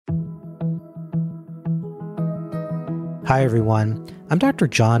Hi, everyone. I'm Dr.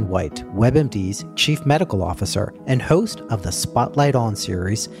 John White, WebMD's Chief Medical Officer and host of the Spotlight On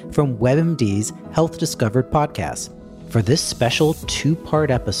series from WebMD's Health Discovered podcast. For this special two-part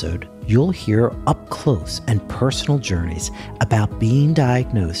episode, you'll hear up close and personal journeys about being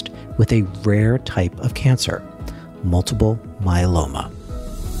diagnosed with a rare type of cancer, multiple myeloma.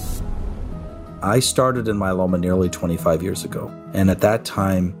 I started in myeloma nearly 25 years ago. And at that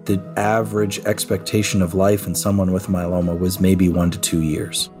time, the average expectation of life in someone with myeloma was maybe 1 to 2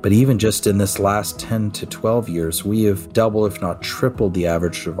 years. But even just in this last 10 to 12 years, we have doubled, if not tripled, the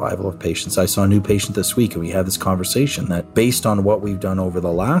average survival of patients. I saw a new patient this week, and we had this conversation that based on what we've done over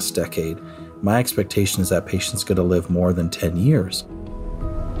the last decade, my expectation is that patient's going to live more than 10 years.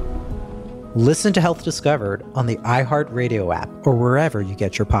 Listen to Health Discovered on the iHeartRadio app or wherever you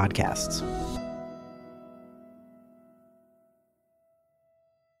get your podcasts.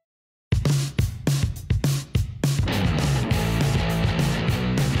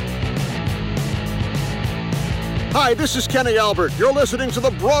 Hi, this is Kenny Albert. You're listening to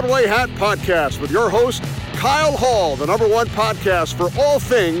the Broadway Hat Podcast with your host, Kyle Hall, the #1 podcast for all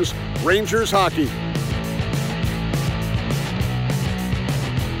things Rangers hockey.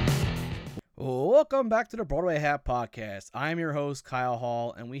 Welcome back to the Broadway Hat Podcast. I'm your host, Kyle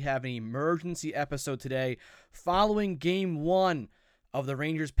Hall, and we have an emergency episode today following Game 1 of the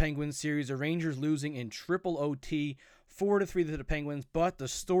Rangers-Penguins series. The Rangers losing in triple OT, 4-3 to the Penguins, but the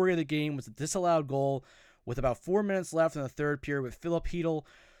story of the game was a disallowed goal with about 4 minutes left in the third period, with Filip Chytil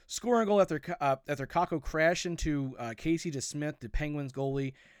scoring a goal after Kakko crashed into Casey DeSmith, the Penguins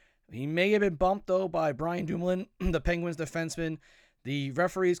goalie. He may have been bumped, though, by Brian Dumoulin, the Penguins defenseman. The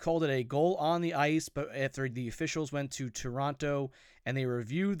referees called it a goal on the ice, but after the officials went to Toronto and they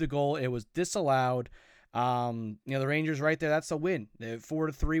reviewed the goal, it was disallowed. The Rangers right there, that's a win. They're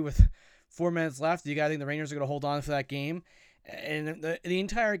 4-3 with 4 minutes left. You guys think the Rangers are going to hold on for that game? And the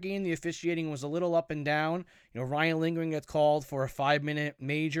entire game, the officiating was a little up and down. Ryan Lindgren gets called for a 5-minute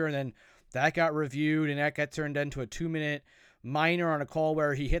major, and then that got reviewed, and that got turned into a 2-minute minor on a call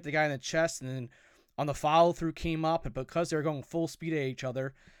where he hit the guy in the chest, and then on the follow-through came up, and because they were going full speed at each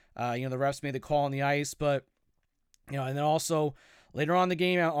other, the refs made the call on the ice. But, and then also later on in the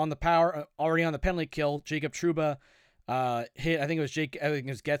game, on the power, already on the penalty kill, Jacob Trouba hit, I think it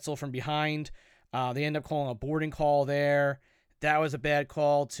was Getzel from behind. They end up calling a boarding call there. That was a bad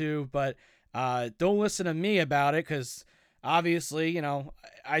call too, but don't listen to me about it because obviously,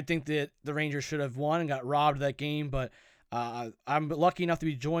 I think that the Rangers should have won and got robbed of that game, but I'm lucky enough to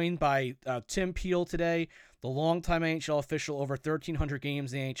be joined by Tim Peel today, the longtime NHL official, over 1,300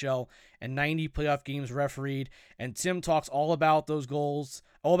 games in the NHL and 90 playoff games refereed, and Tim talks all about those goals,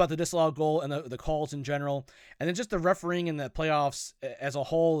 all about the disallowed goal and the calls in general, and then just the refereeing in the playoffs as a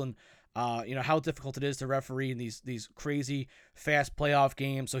whole, and how difficult it is to referee in these crazy fast playoff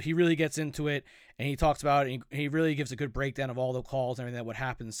games. So he really gets into it and he talks about it. And he really gives a good breakdown of all the calls and everything that would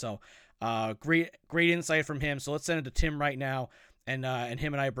happen. So great insight from him. So let's send it to Tim right now, and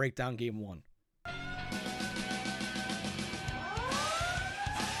him and I break down Game 1.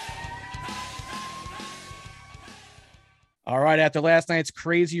 All right, after last night's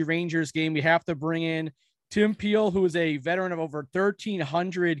crazy Rangers game, we have to bring in Tim Peel, who is a veteran of over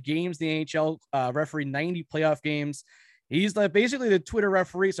 1,300 games in the NHL, referee 90 playoff games. He's basically the Twitter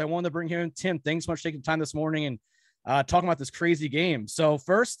referee, so I wanted to bring him in. Tim, thanks so much for taking time this morning and talking about this crazy game. So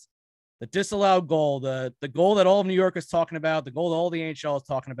first, the disallowed goal, the goal that all of New York is talking about, the goal that all the NHL is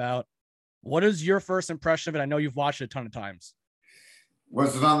talking about. What is your first impression of it? I know you've watched it a ton of times.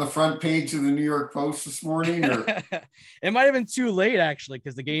 Was it on the front page of the New York Post this morning? Or? It might have been too late, actually,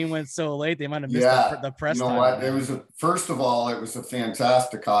 because the game went so late. They might have missed the press time. What? First of all, it was a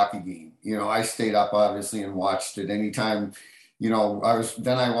fantastic hockey game. I stayed up, obviously, and watched it anytime.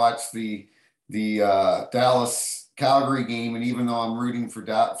 I watched the Dallas Calgary game. And even though I'm rooting for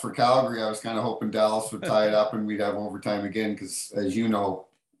Calgary, I was kind of hoping Dallas would tie it up and we'd have overtime again. Because as you know,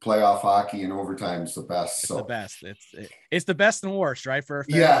 playoff hockey and overtime is the best. It's the best. It's the best and worst, right?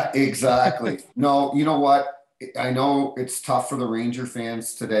 Yeah, exactly. No, you know what? I know it's tough for the Ranger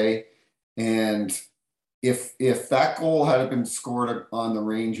fans today. And if that goal had been scored on the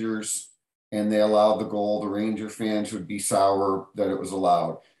Rangers and they allowed the goal, the Ranger fans would be sour that it was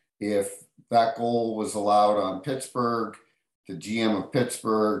allowed. If that goal was allowed on Pittsburgh, the GM of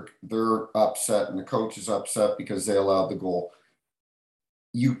Pittsburgh, they're upset and the coach is upset because they allowed the goal.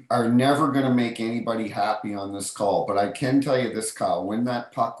 You are never going to make anybody happy on this call, but I can tell you this, Kyle, when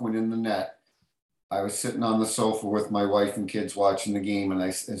that puck went in the net, I was sitting on the sofa with my wife and kids watching the game. And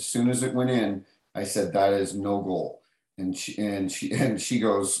as soon as it went in, I said, that is no goal. And she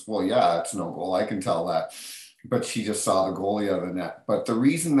goes, well, yeah, it's no goal. I can tell that. but she just saw the goalie out of the net. But the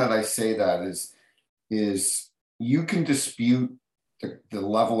reason that I say that is you can dispute the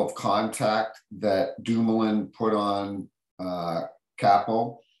level of contact that Dumoulin put on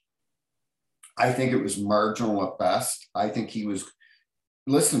Capo. I think it was marginal at best. I think he was,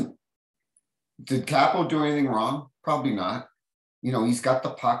 listen, did Capo do anything wrong? Probably not. You know, he's got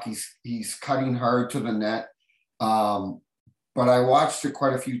the puck. He's cutting hard to the net. But I watched it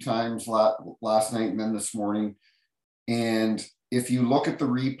quite a few times last night and then this morning. And if you look at the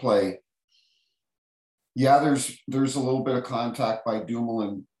replay, yeah, there's a little bit of contact by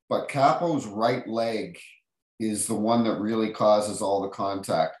Dumoulin, but Capo's right leg is the one that really causes all the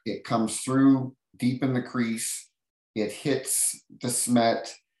contact. It comes through deep in the crease. It hits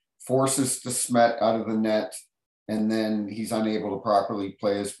DeSmet, forces DeSmet out of the net, and then he's unable to properly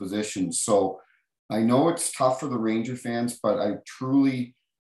play his position. So I know it's tough for the Ranger fans, but I truly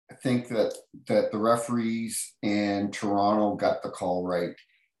think that the referees and Toronto got the call right.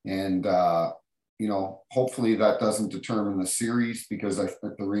 And, you know, hopefully that doesn't determine the series, because I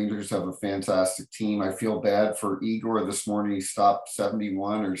think the Rangers have a fantastic team. I feel bad for Igor this morning. He stopped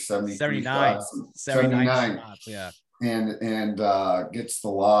 71 or 73 shots. 79 shots, yeah. And gets the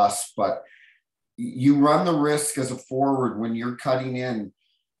loss. But you run the risk as a forward when you're cutting in,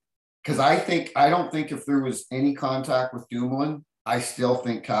 because I don't think if there was any contact with Dumoulin, I still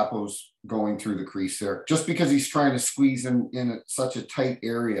think Capo's going through the crease there, just because he's trying to squeeze in such a tight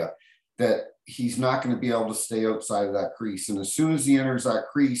area that he's not going to be able to stay outside of that crease. And as soon as he enters that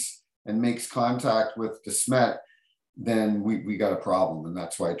crease and makes contact with DeSmet, then we got a problem. And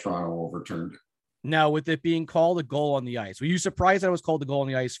that's why Toronto overturned it. Now, with it being called a goal on the ice, were you surprised that it was called a goal on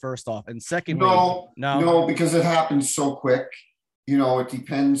the ice first off? And secondly, no, because it happened so quick. You know, it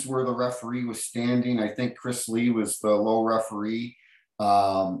depends where the referee was standing. I think Chris Lee was the low referee.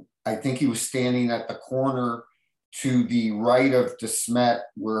 I think he was standing at the corner to the right of DeSmet,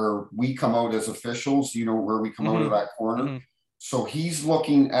 where we come out as officials, you know, where we come out of that corner. So he's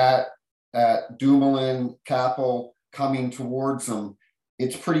looking at Dumoulin, Capo coming towards him.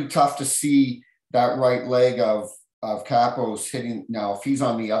 It's pretty tough to see that right leg of Capo's hitting. Now, if he's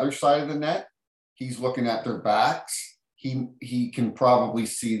on the other side of the net, he's looking at their backs. He can probably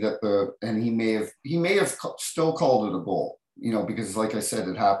see that and he may have still called it a goal, you know, because like I said,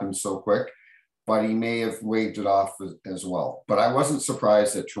 it happened so quick, but he may have waved it off as well. But I wasn't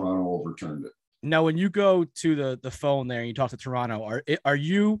surprised that Toronto overturned it. Now, when you go to the phone there and you talk to Toronto, are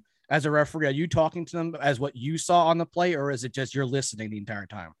you, as a referee, are you talking to them as what you saw on the play, or is it just you're listening the entire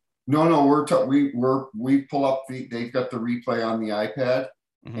time? No, we pull up they've got the replay on the iPad.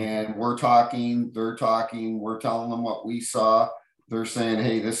 And we're talking, they're talking, we're telling them what we saw. They're saying,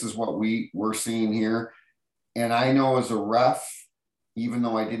 hey, this is what we're seeing here. And I know as a ref, even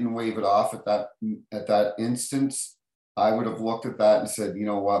though I didn't wave it off at that instance, I would have looked at that and said, you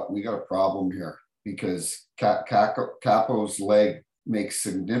know what, we got a problem here, because Capo's leg makes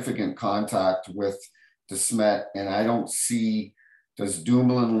significant contact with DeSmet. And I don't see, does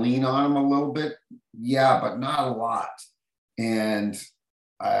Dumoulin lean on him a little bit? Yeah, but not a lot. And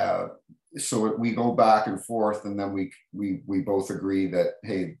so we go back and forth, and then we both agree that,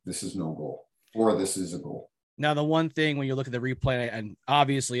 hey, this is no goal, or this is a goal. Now, the one thing when you look at the replay, and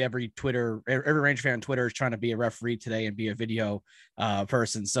obviously every Ranger fan on Twitter is trying to be a referee today and be a video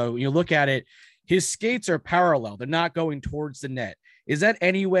person. So when you look at it, his skates are parallel. They're not going towards the net. Is that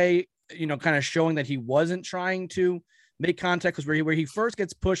any way, you know, kind of showing that he wasn't trying to make contact? Because where he first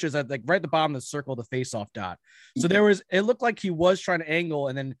gets pushed is at like right at the bottom of the circle, the face-off dot. So it looked like he was trying to angle,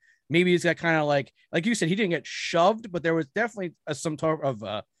 and then maybe he's got kind of like you said, he didn't get shoved, but there was definitely some type of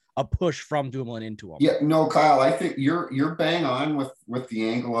a push from Dumoulin into him. Yeah, no, Kyle, I think you're bang on with the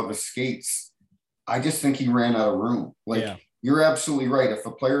angle of his skates. I just think he ran out of room. You're absolutely right. If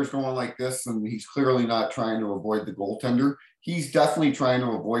a player's going like this, and he's clearly not trying to avoid the goaltender, he's definitely trying to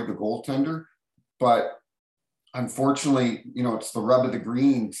avoid the goaltender. But unfortunately, you know, it's the rub of the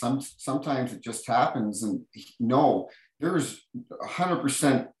green. Sometimes it just happens. And no, there's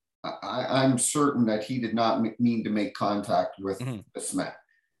 100%. I'm certain that he did not mean to make contact with DeSmet.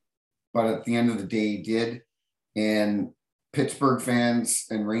 But at the end of the day, he did. And Pittsburgh fans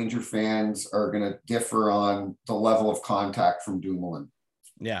and Ranger fans are going to differ on the level of contact from Dumoulin.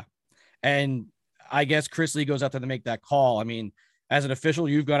 Yeah. And I guess Chris Lee goes out there to make that call. I mean, as an official,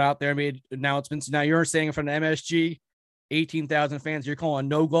 you've gone out there and made announcements. Now you're saying in front of MSG, 18,000 fans, you're calling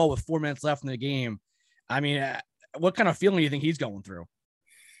no goal with 4 minutes left in the game. I mean, what kind of feeling do you think he's going through?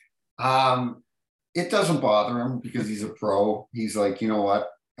 It doesn't bother him, because he's a pro. He's like, you know what?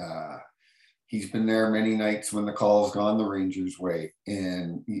 He's been there many nights when the call's gone the Rangers' way.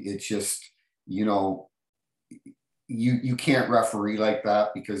 And it's just, you know, you can't referee like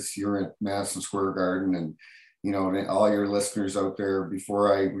that because you're at Madison Square Garden, and all your listeners out there,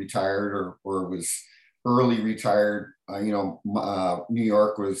 before I retired or was early retired, New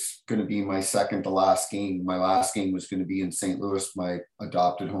York was going to be my second to last game. My last game was going to be in St. Louis, my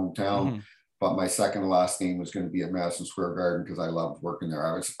adopted hometown. But my second to last game was going to be at Madison Square Garden because I loved working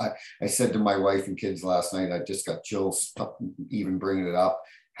there. I said to my wife and kids last night, I just got chills even bringing it up,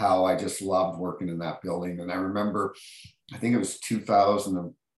 how I just loved working in that building. And I remember, I think it was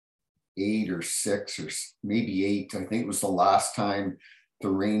 2008 or 6 or maybe 8. I think it was the last time the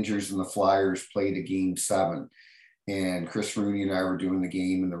Rangers and the Flyers played a game 7. And Chris Rooney and I were doing the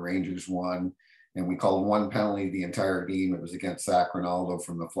game, and the Rangers won. And we called one penalty the entire game. It was against Zach Ronaldo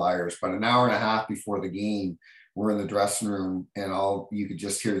from the Flyers. But an hour and a half before the game, we're in the dressing room, and you could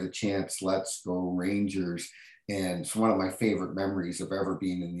just hear the chants, "Let's go Rangers." And it's one of my favorite memories of ever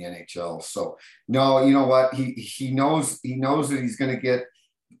being in the NHL. So no, you know what? He knows that he's going to get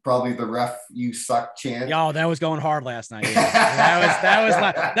probably the "ref, you suck" chant. Oh, that was going hard last night. Yeah.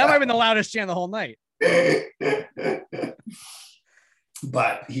 that might have been the loudest chant the whole night.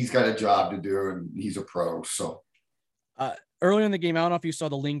 But he's got a job to do, and he's a pro. So earlier in the game, I don't know if you saw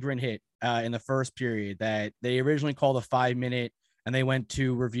the Lindgren hit in the first period that they originally called a 5-minute, and they went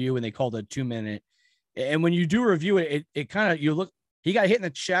to review and they called a 2-minute. And when you do review it, it kind of, you look, he got hit in the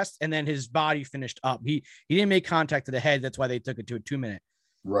chest and then his body finished up. He didn't make contact to the head. That's why they took it to a 2-minute.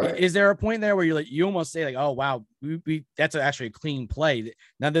 Right. Is there a point there where you almost say like, oh, wow, that's actually a clean play.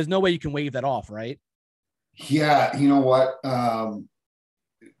 Now there's no way you can wave that off, right? Yeah. You know what?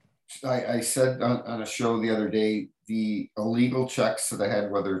 I said on a show the other day, the illegal checks that I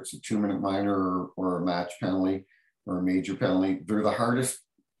had, whether it's a 2-minute minor or a match penalty or a major penalty, they're the hardest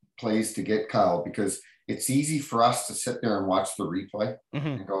plays to get, Kyle, because it's easy for us to sit there and watch the replay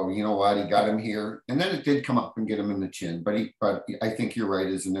and go, you know what, he got him here. And then it did come up and get him in the chin, but I think you're right.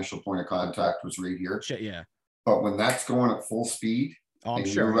 His initial point of contact was right here. Shit, yeah. But when that's going at full speed, I'm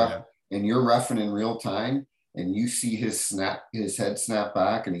sure, and you're reffing in real time, and you see his head snap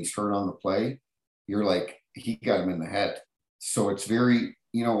back and he's hurt on the play, you're like, he got him in the head. So it's very,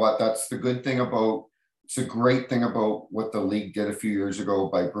 you know what, that's the good thing about, it's a great thing about what the league did a few years ago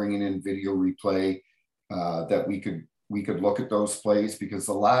by bringing in video replay, that we could look at those plays, because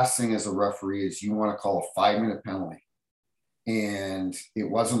the last thing as a referee is you want to call a 5-minute penalty. And it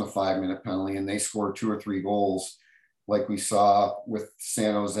wasn't a 5-minute penalty, and they scored 2 or 3 goals like we saw with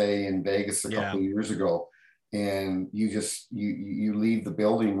San Jose and Vegas a couple of years ago. And you just, you leave the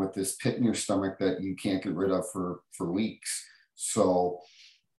building with this pit in your stomach that you can't get rid of for weeks. So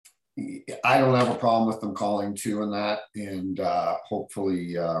I don't have a problem with them calling 2 in that. And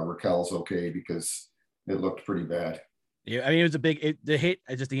hopefully Raquel's okay, because it looked pretty bad. Yeah. I mean, it was the hit,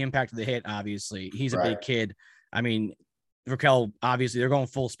 just the impact of the hit, obviously. He's a big kid. I mean, Raquel, obviously they're going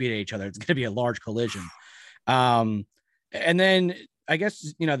full speed at each other. It's going to be a large collision. And then I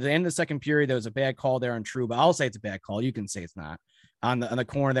guess, at the end of the second period, there was a bad call there on Trouba. I'll say it's a bad call. You can say it's not. On the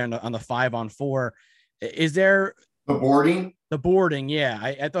corner there on the 5-on-4. Is there the boarding? The boarding, yeah.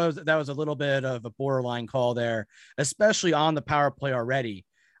 I thought that was a little bit of a borderline call there, especially on the power play already.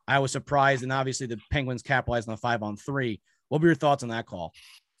 I was surprised, and obviously the Penguins capitalized on the 5-on-3. What were your thoughts on that call?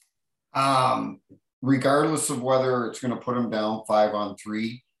 Regardless of whether it's going to put them down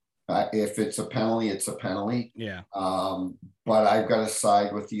 5-on-3, if it's a penalty, it's a penalty. Yeah. But I've got to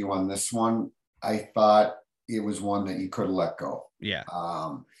side with you on this one. I thought it was one that you could have let go. Yeah.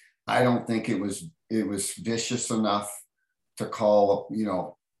 I don't think it was vicious enough to call,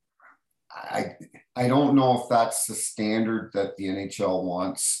 I don't know if that's the standard that the NHL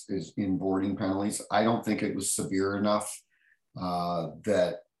wants is in boarding penalties. I don't think it was severe enough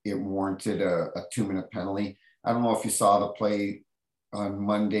that it warranted a 2-minute penalty. I don't know if you saw the play on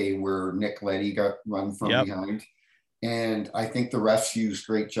Monday where Nick Leddy got run from behind. And I think the refs used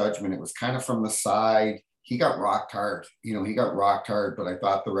great judgment. It was kind of from the side. He got rocked hard. But I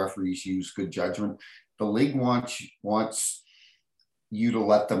thought the referees used good judgment. The league wants you to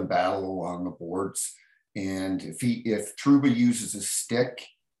let them battle along the boards. And if Trouba uses his stick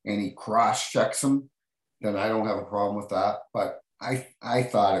and he cross-checks him, then I don't have a problem with that. But I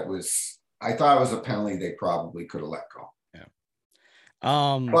thought it was a penalty they probably could have let go.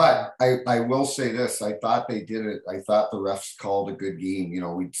 But I will say this, I thought they did it. I thought the refs called a good game.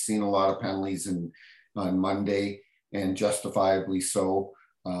 We'd seen a lot of penalties on Monday, and justifiably so.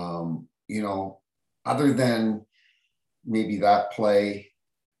 Other than maybe that play,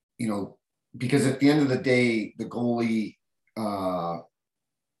 because at the end of the day, the goalie, the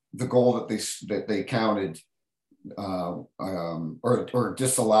goal that they counted or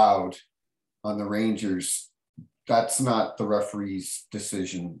disallowed on the Rangers, that's not the referee's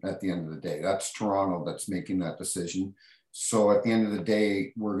decision at the end of the day. That's Toronto that's making that decision. So at the end of the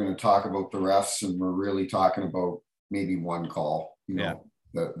day, we're going to talk about the refs, and we're really talking about maybe one call, the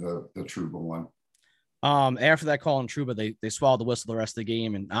Trouba one. After that call in Trouba, they swallowed the whistle the rest of the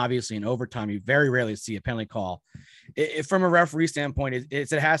game, and obviously in overtime, you very rarely see a penalty call. From a referee standpoint,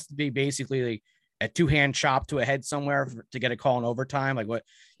 it has to be basically like a two-hand chop to a head somewhere to get a call in overtime. Like what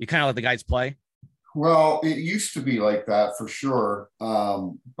you kind of let the guys play. Well, it used to be like that for sure,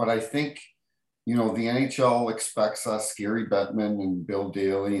 but I think the NHL expects us, Gary Bettman and Bill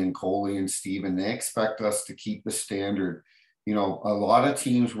Daly and Coley and Steven, they expect us to keep the standard. A lot of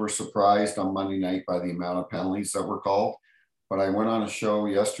teams were surprised on Monday night by the amount of penalties that were called. But I went on a show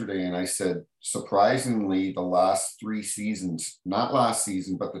yesterday and I said, surprisingly, the last 3 seasons, not last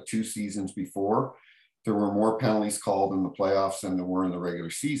season, but the 2 seasons before, there were more penalties called in the playoffs than there were in the regular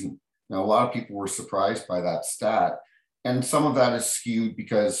season. Now, a lot of people were surprised by that stat. And some of that is skewed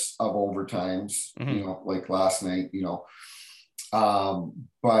because of overtimes, like last night,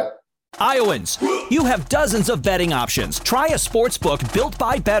 but Iowans, you have dozens of betting options. Try a sports book built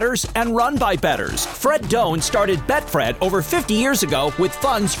by bettors and run by bettors. Fred Doan started Betfred over 50 years ago with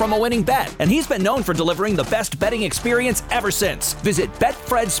funds from a winning bet, and he's been known for delivering the best betting experience ever since. Visit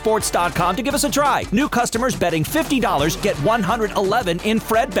betfredsports.com to give us a try. New customers betting $50 get 111 in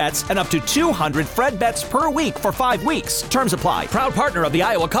Fred bets and up to 200 Fred bets per week for 5 weeks. Terms apply. Proud partner of the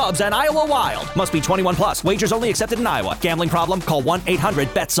Iowa Cubs and Iowa Wild. Must be 21 plus. Wagers only accepted in Iowa. Gambling problem? Call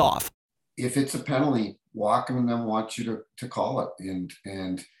 1-800-BETS-OFF. If it's a penalty, Walken and them want you to call it.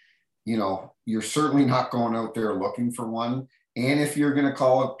 And you're certainly not going out there looking for one. And if you're going to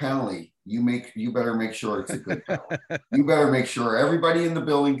call a penalty, you better make sure it's a good penalty. You better make sure everybody in the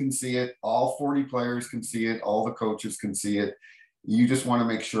building can see it. All 40 players can see it. All the coaches can see it. You just want to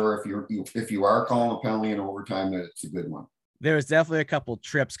make sure if you are calling a penalty in overtime, that it's a good one. There was definitely a couple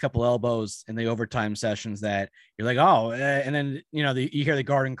trips, couple elbows in the overtime sessions that you're like, oh, and then, you hear the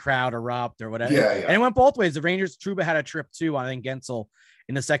Garden crowd erupt or whatever. Yeah. And it went both ways. The Rangers, Trouba had a trip too. I think Gensel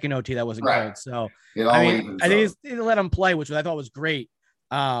in the second OT that wasn't good. So, I think they let him play, which I thought was great.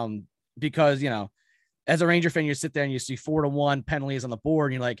 Because, as a Ranger fan, you sit there and you see 4-1 penalties on the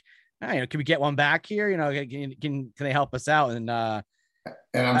board and you're like, can we get one back here? Can they help us out?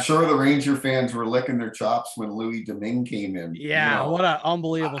 And I'm sure the Ranger fans were licking their chops when Louis Domingue came in. Yeah, what an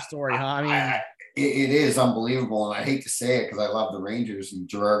unbelievable story, huh? I mean, it is unbelievable, and I hate to say it because I love the Rangers, and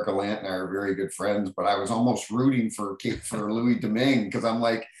Gerard Gallant and I are very good friends, but I was almost rooting for Louis Domingue because I'm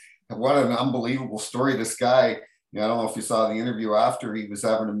like, what an unbelievable story. This guy, I don't know if you saw the interview after, he was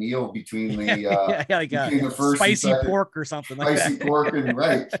having a meal between the between the first spicy pork or something like that. Spicy pork, and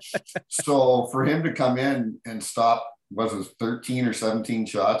right. So for him to come in and stop, was it 13 or 17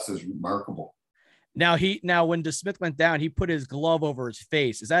 shots, is remarkable. Now when DeSmith went down, he put his glove over his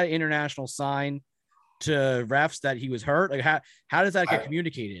face. Is that an international sign to refs that he was hurt? Like how does that get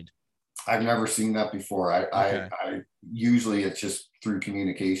communicated? I've never seen that before. I usually it's just through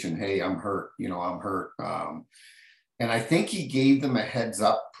communication. Hey, I'm hurt. I'm hurt. And I think he gave them a heads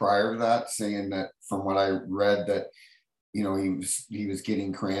up prior to that, saying that from what I read that he was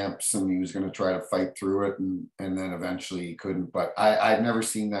getting cramps and he was going to try to fight through it, and then eventually he couldn't. But I've never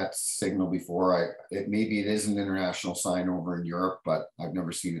seen that signal before. Maybe it is an international sign over in Europe, but I've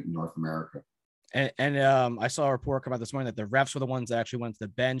never seen it in North America. And I saw a report come out this morning that the refs were the ones that actually went to the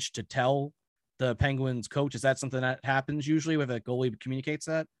bench to tell the Penguins coach. Is that something that happens usually with a goalie communicates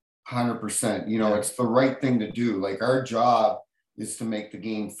that? 100%. It's the right thing to do. Like, our job is to make the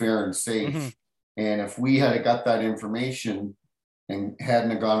game fair and safe. Mm-hmm. And if we had got that information and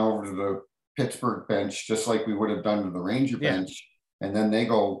hadn't gone over to the Pittsburgh bench, just like we would have done to the Ranger bench, and then they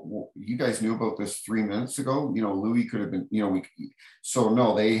go, well, you guys knew about this 3 minutes ago. Louis could have been,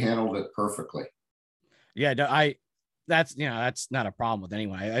 no, they handled it perfectly. Yeah, that's not a problem with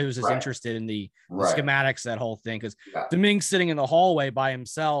anyone. I was just interested in the schematics, that whole thing, because Domingue's sitting in the hallway by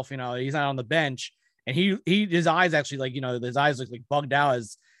himself. He's not on the bench, and his eyes actually his eyes look like bugged out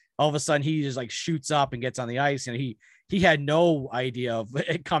as all of a sudden he just shoots up and gets on the ice, and he had no idea of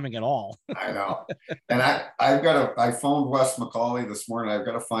it coming at all. I know. And I phoned Wes McCauley this morning. I've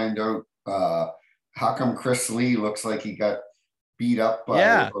got to find out how come Chris Lee looks like he got beat up by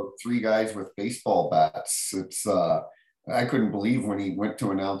about 3 guys with baseball bats. It's I couldn't believe when he went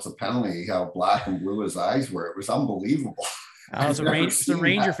to announce a penalty how black and blue his eyes were. It was unbelievable. The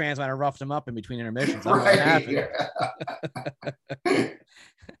Ranger fans might have roughed him up in between intermissions.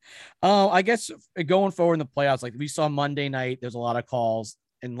 I guess going forward in the playoffs, like we saw Monday night, there's a lot of calls,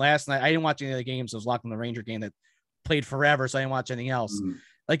 and last night I didn't watch any of the games. So I was locked on the Ranger game that played forever, so I didn't watch anything else.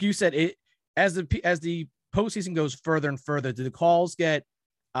 Like you said, it as the postseason goes further and further, do the calls get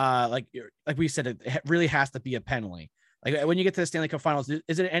like we said, it really has to be a penalty? Like when you get to the Stanley Cup Finals,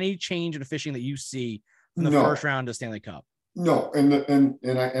 is it any change in officiating that you see from the first round of Stanley Cup? No, and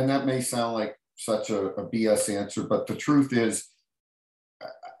that may sound like such a BS answer, but the truth is,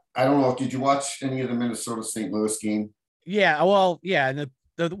 I don't know. Did you watch any of the Minnesota St. Louis game? Yeah, well, yeah, and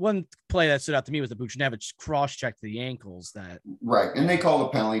the one play that stood out to me was the Buchnevich cross-check to the ankles. Right, and they called a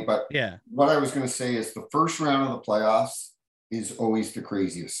penalty, but yeah, what I was going to say is the first round of the playoffs is always the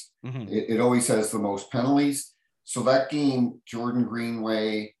craziest. Mm-hmm. It always has the most penalties. So that game, Jordan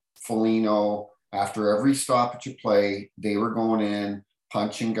Greenway, Foligno, after every stoppage of play, they were going in,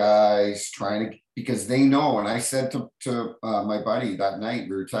 punching guys, trying to, because they know. And I said to my buddy that night,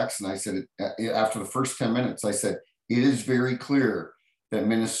 we were texting, I said, after the first 10 minutes, I said, it is very clear that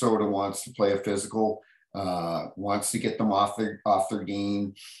Minnesota wants to play a physical, wants to get them off their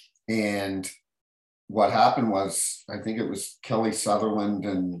game. And what happened was, I think it was Kelly Sutherland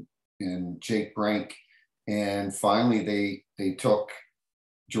and Jake Brink. And finally they took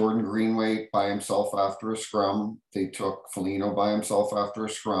Jordan Greenway by himself after a scrum. They took Foligno by himself after a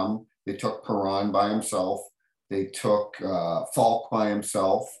scrum. They took Perron by himself. They took Falk by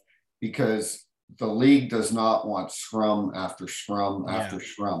himself, because the league does not want scrum after scrum after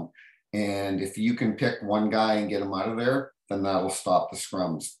scrum. And if you can pick one guy and get him out of there, then that'll stop the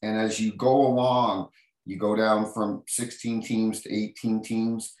scrums. And as you go along, you go down from 16 teams to 18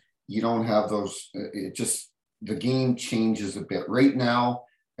 teams. You don't have those. The game changes a bit. Right now,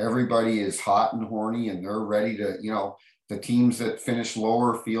 everybody is hot and horny, and they're ready to, the teams that finish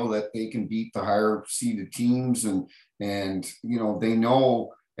lower feel that they can beat the higher seeded teams. And they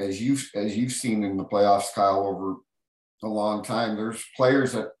know, as you've seen in the playoffs, Kyle, over a long time, there's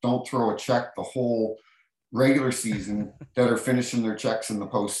players that don't throw a check the whole regular season that are finishing their checks in the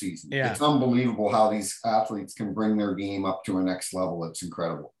postseason. Yeah. It's unbelievable how these athletes can bring their game up to a next level. It's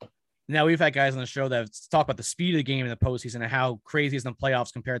incredible. Now, we've had guys on the show that talk about the speed of the game in the postseason and how crazy is the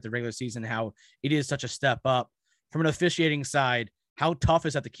playoffs compared to the regular season, how it is such a step up. From an officiating side, how tough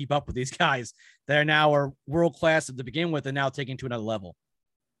is that to keep up with these guys that are now world class to begin with and now taking to another level?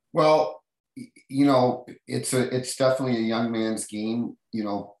 Well, it's definitely a young man's game.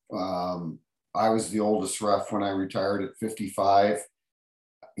 I was the oldest ref when I retired at 55.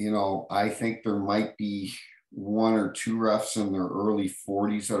 I think there might be one or two refs in their early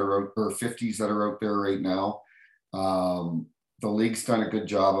 40s that are out, or 50s that are out there right now. The league's done a good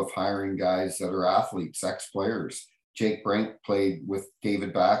job of hiring guys that are athletes, ex-players. Jake Brink played with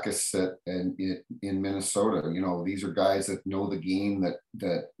David Backus in Minnesota. These are guys that know the game,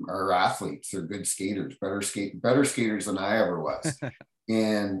 that are athletes. They're good skaters, better skaters than I ever was.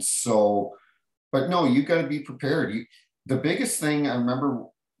 And so, but no, you got to be prepared. The biggest thing, I remember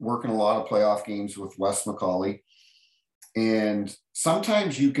working a lot of playoff games with Wes McCauley, and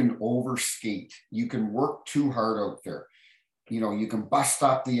sometimes you can overskate. You can work too hard out there. You can bust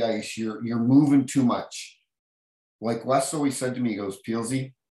up the ice. You're moving too much. Like Wes always said to me, he goes,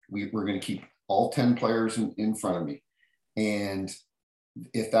 Peelsy, we're going to keep all 10 players in front of me. And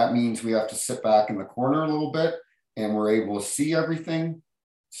if that means we have to sit back in the corner a little bit and we're able to see everything,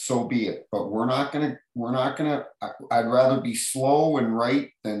 so be it. But we're not going to, I'd rather be slow and right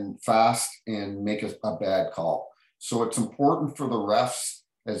than fast and make a bad call. So it's important for the refs,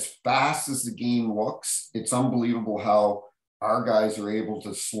 as fast as the game looks, it's unbelievable how our guys are able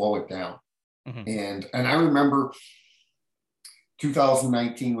to slow it down. Mm-hmm. And I remember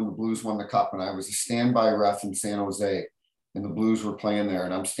 2019 when the Blues won the Cup, and I was a standby ref in San Jose, and the Blues were playing there,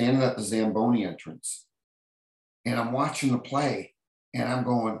 and I'm standing at the Zamboni entrance, and I'm watching the play, and I'm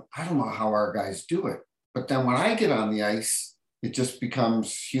going, I don't know how our guys do it. But then when I get on the ice, it just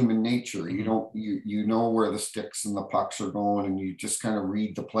becomes human nature. You know where the sticks and the pucks are going, and you just kind of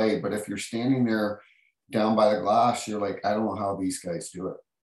read the play. But if you're standing there down by the glass, you're like, I don't know how these guys do it.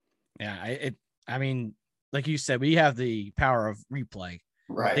 Yeah, I mean, like you said, we have the power of replay.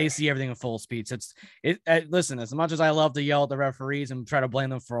 Right. They see everything in full speed. So listen, as much as I love to yell at the referees and try to blame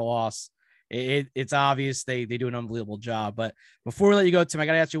them for a loss, it's obvious they do an unbelievable job. But before we let you go, Tim, I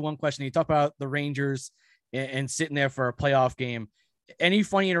got to ask you one question. You talk about the Rangers and sitting there for a playoff game. Any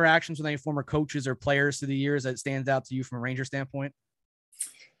funny interactions with any former coaches or players through the years that stands out to you from a Ranger standpoint?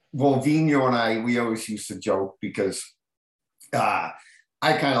 Well, Vino and we always used to joke because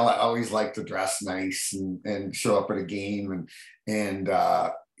I kind of always like to dress nice and show up at a game. And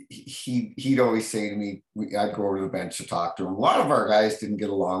he'd always say to me, I'd go over to the bench to talk to him. A lot of our guys didn't get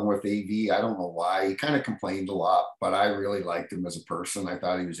along with AV. I don't know why. He kind of complained a lot, but I really liked him as a person. I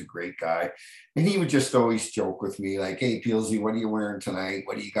thought he was a great guy. And he would just always joke with me like, hey, Peelsy, what are you wearing tonight?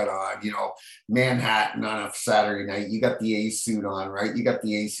 What do you got on? You know, Manhattan on a Saturday night. You got the A suit on, right? You got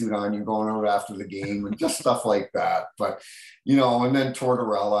the A suit on. You're going out after the game and just stuff like that. But, you know, and then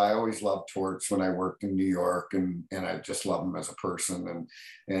Tortorella, I always loved Torts when I worked in New York, and I just love him as a person,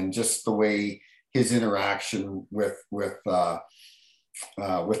 and just the way his interaction with the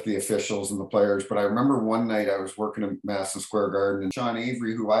officials and the players. But I remember one night I was working in Madison Square Garden, and Sean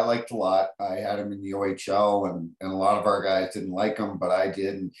Avery, who I liked a lot, I had him in the OHL, and a lot of our guys didn't like him, but I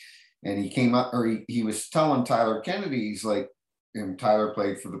did. And he came up, or he was telling Tyler Kennedy, he's like, and Tyler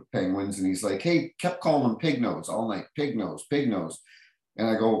played for the Penguins, and he's like, hey, kept calling him Pig Nose all night, Pig Nose, Pig Nose.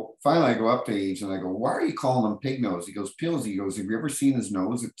 And finally I go up to Age and I go, why are you calling him Pig Nose? He goes, Peels, he goes, have you ever seen his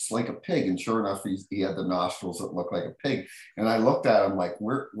nose? It's like a pig. And sure enough, he had the nostrils that look like a pig. And I looked at him like,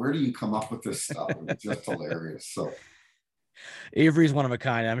 where do you come up with this stuff? It was just hilarious. So Avery's one of a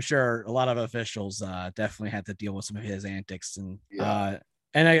kind. I'm sure a lot of officials definitely had to deal with some of his antics. And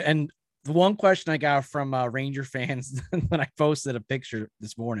and the one question I got from Ranger fans when I posted a picture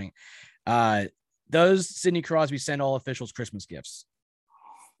this morning, does Sidney Crosby send all officials Christmas gifts?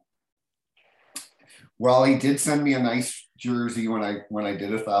 Well, he did send me a nice jersey when I did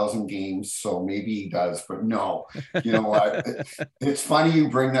 1,000 games, so maybe he does, but no. You know what? It's funny you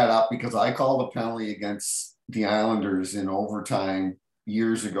bring that up because I called a penalty against the Islanders in overtime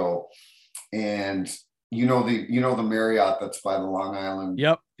years ago, and you know the Marriott that's by the Long Island,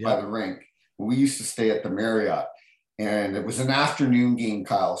 by the rink. We used to stay at the Marriott, and it was an afternoon game,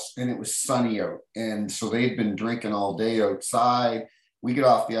 Kyle, and it was sunny out, and so they'd been drinking all day outside. We get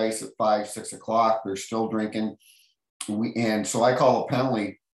off the ice at 5, 6 o'clock. They're still drinking. And so I call a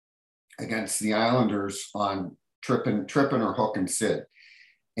penalty against the Islanders on tripping or hooking Sid.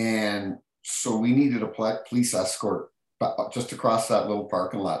 And so we needed a police escort just across that little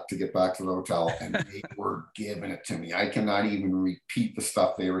parking lot to get back to the hotel. And they were giving it to me. I cannot even repeat the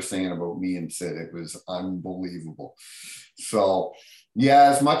stuff they were saying about me and Sid. It was unbelievable. So, yeah,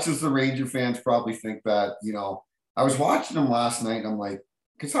 as much as the Ranger fans probably think that, you know, I was watching him last night and I'm like,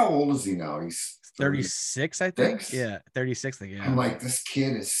 because how old is he now? He's 36, I think. Yeah, 36. Yeah. I'm like, this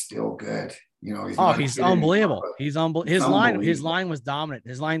kid is still good. You know, he's unbelievable. Anymore, he's unbelievable. His line was dominant.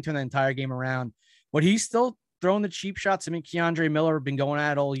 His line turned the entire game around. But he's still throwing the cheap shots. I mean, Keandre Miller have been going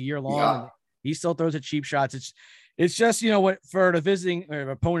at it all year long. Yeah. He still throws the cheap shots. It's just, you know, what for the visiting or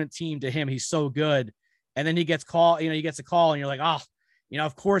opponent team, to him, he's so good. And then he gets called, you know, he gets a call and you're like, oh, you know,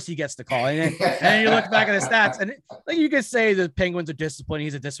 of course he gets the call. And then you look back at the stats, and like you could say the Penguins are disciplined.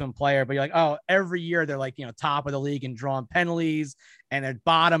 He's a disciplined player, but you're like, oh, every year they're like, you know, top of the league in drawing penalties, and they're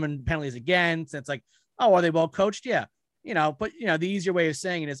bottom in penalties against. It's like, oh, are they well coached? Yeah. You know, but you know, the easier way of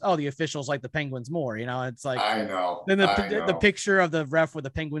saying it is, oh, the officials like the Penguins more. You know, it's like, I know. Then the picture of the ref with the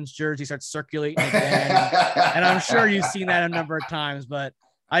Penguins jersey starts circulating again. And I'm sure you've seen that a number of times, but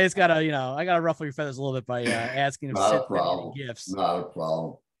I just gotta, you know, I gotta ruffle your feathers a little bit by asking if Sid any gifts. Not a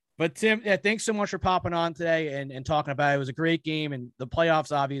problem. But Tim, yeah, thanks so much for popping on today and talking about it. It was a great game, and the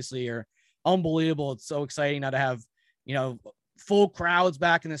playoffs obviously are unbelievable. It's so exciting now to have, you know, full crowds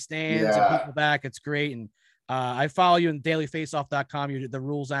back in the stands and people back. It's great. And I follow you on dailyfaceoff.com. You're the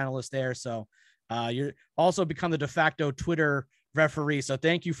rules analyst there. So you're also become the de facto Twitter referee. So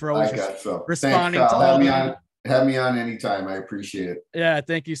thank you for always responding to all the Have me on anytime. I appreciate it. Yeah,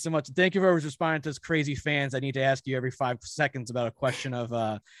 thank you so much. Thank you for always responding to those crazy fans. I need to ask you every 5 seconds about a question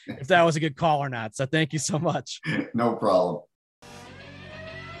of if that was a good call or not. So thank you so much. No problem.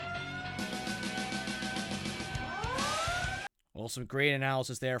 Well, some great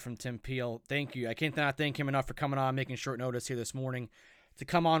analysis there from Tim Peel. Thank you. I can't not thank him enough for coming on, making short notice here this morning to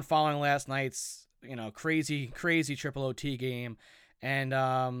come on following last night's, you know, crazy triple OT game. And,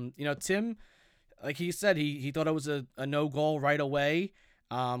 you know, Tim, like he said, he thought it was a no goal right away.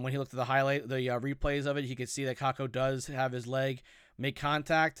 When he looked at the replays of it, he could see that Kakko does have his leg make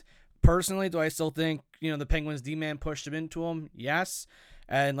contact. Personally, do I still think, you know, the Penguins D-man pushed him into him? Yes.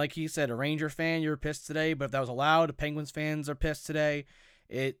 And like he said, a Ranger fan, you're pissed today, but if that was allowed, the Penguins fans are pissed today.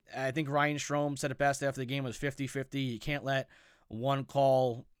 I think Ryan Strome said it best after the game was 50-50. You can't let one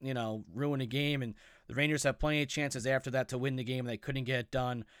call, you know, ruin a game. And the Rangers have plenty of chances after that to win the game. They couldn't get it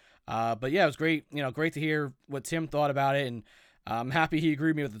done. But yeah, it was great. You know, great to hear what Tim thought about it. And I'm happy he agreed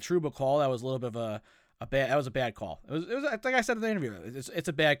with me with the Trouba call. That was a little bit of a bad call. It was like I said in the interview, it's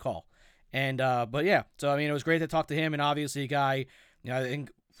a bad call. And, but yeah, so I mean, it was great to talk to him, and obviously a guy, you know, I think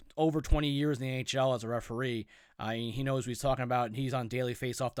over 20 years in the NHL as a referee. He knows what he's talking about, and he's on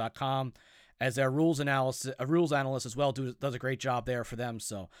dailyfaceoff.com as their rules analyst as well. Does a great job there for them.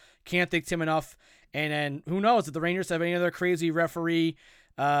 So can't thank Tim enough. And then who knows if the Rangers have any other crazy referee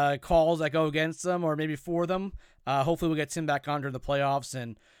calls that go against them or maybe for them. Hopefully we'll get Tim back on during the playoffs,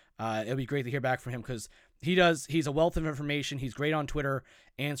 and it'll be great to hear back from him because he's a wealth of information. He's great on Twitter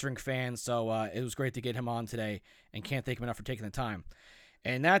answering fans. So it was great to get him on today, and can't thank him enough for taking the time.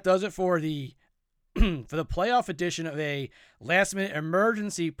 And that does it for the for the playoff edition of a last-minute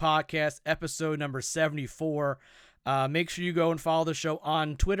emergency podcast, episode number 74. Make sure you go and follow the show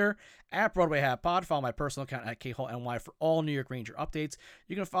on Twitter at Broadway Hat Pod. Follow my personal account at KHallNY for all New York Ranger updates.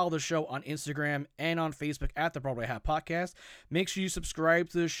 You can follow the show on Instagram and on Facebook at the Broadway Hat Podcast. Make sure you subscribe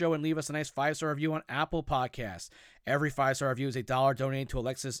to the show and leave us a nice 5-star review on Apple Podcasts. Every 5-star review is $1 donated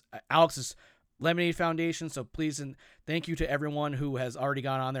to Alex's Lemonade Foundation. So please and thank you to everyone who has already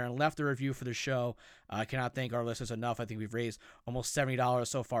gone on there and left a review for the show. I cannot thank our listeners enough. I think we've raised almost $70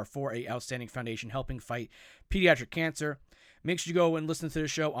 so far for a outstanding foundation helping fight pediatric cancer. Make sure you go and listen to the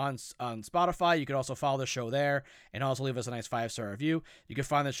show on Spotify. You can also follow the show there and also leave us a nice 5-star review. You can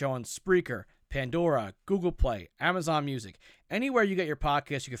find the show on Spreaker, Pandora, Google Play, Amazon Music. Anywhere you get your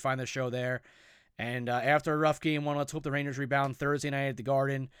podcast, you can find the show there. And after a rough game one, let's hope the Rangers rebound Thursday night at the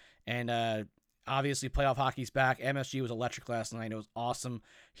Garden. And obviously, playoff hockey's back. MSG was electric last night. It was awesome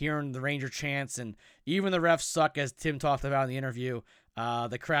hearing the Ranger chants, and even the refs suck, as Tim talked about in the interview.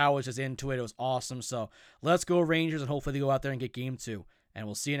 The crowd was just into it. It was awesome. So let's go Rangers, and hopefully they go out there and get game 2. And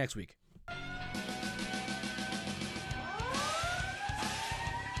we'll see you next week.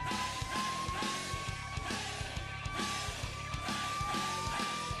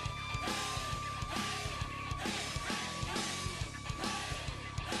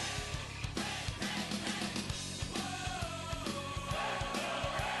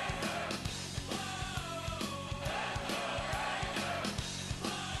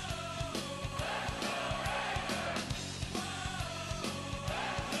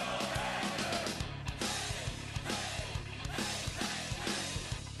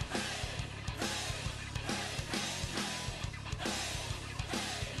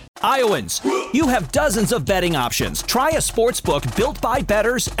 Iowans, you have dozens of betting options. Try a sportsbook built by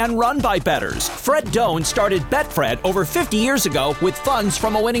bettors and run by bettors. Fred Doan started Betfred over 50 years ago with funds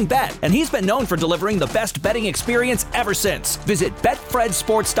from a winning bet, and he's been known for delivering the best betting experience ever since. Visit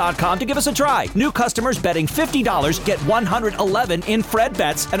betfredsports.com to give us a try. New customers betting $50 get 111 in Fred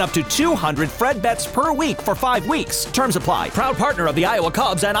bets and up to 200 Fred bets per week for 5 weeks. Terms apply. Proud partner of the Iowa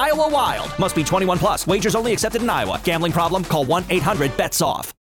Cubs and Iowa Wild. Must be 21 plus. Wagers only accepted in Iowa. Gambling problem? Call 1-800-BETS-OFF.